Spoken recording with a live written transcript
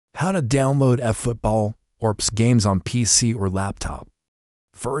How to download eFootball or PS games on PC or laptop.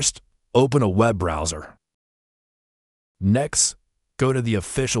 First, open a web browser. Next, go to the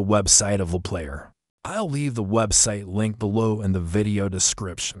official website of the player. I'll leave the website link below in the video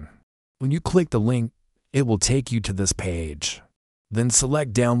description. When you click the link, it will take you to this page. Then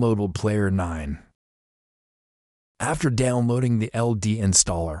select Downloadable Player 9. After downloading the LD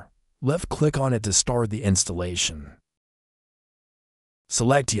installer, left-click on it to start the installation.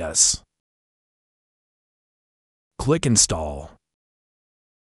 Select Yes. Click Install.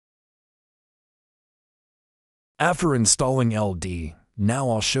 After installing LD, now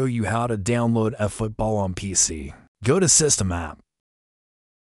I'll show you how to download eFootball on PC. Go to System App.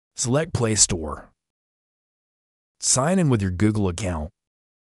 Select Play Store. Sign in with your Google account.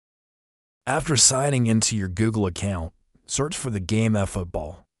 After signing into your Google account, search for the game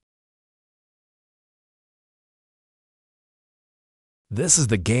eFootball. This is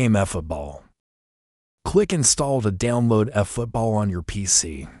the game eFootball. Click Install to download eFootball on your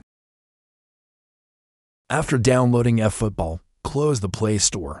PC. After downloading eFootball, close the Play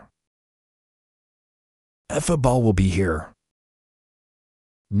Store. eFootball will be here.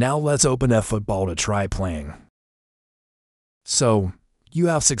 Now let's open eFootball to try playing. So, you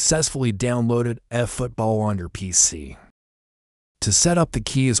have successfully downloaded eFootball on your PC. To set up the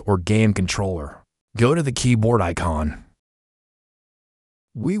keys or game controller, go to the keyboard icon.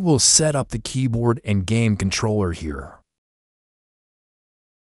 We will set up the keyboard and game controller here.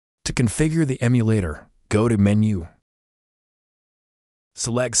 To configure the emulator, go to Menu.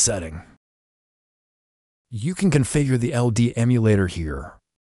 Select Setting. You can configure the LD emulator here.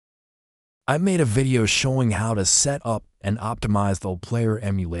 I made a video showing how to set up and optimize the player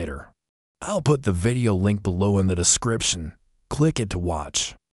emulator. I'll put the video link below in the description. Click it to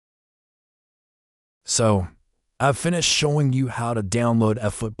watch. So, I've finished showing you how to download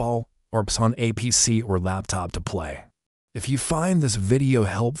eFootball or PS on a PC or laptop to play. If you find this video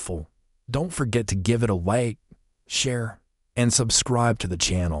helpful, don't forget to give it a like, share, and subscribe to the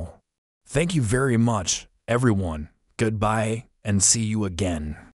channel. Thank you very much, everyone. Goodbye, and see you again.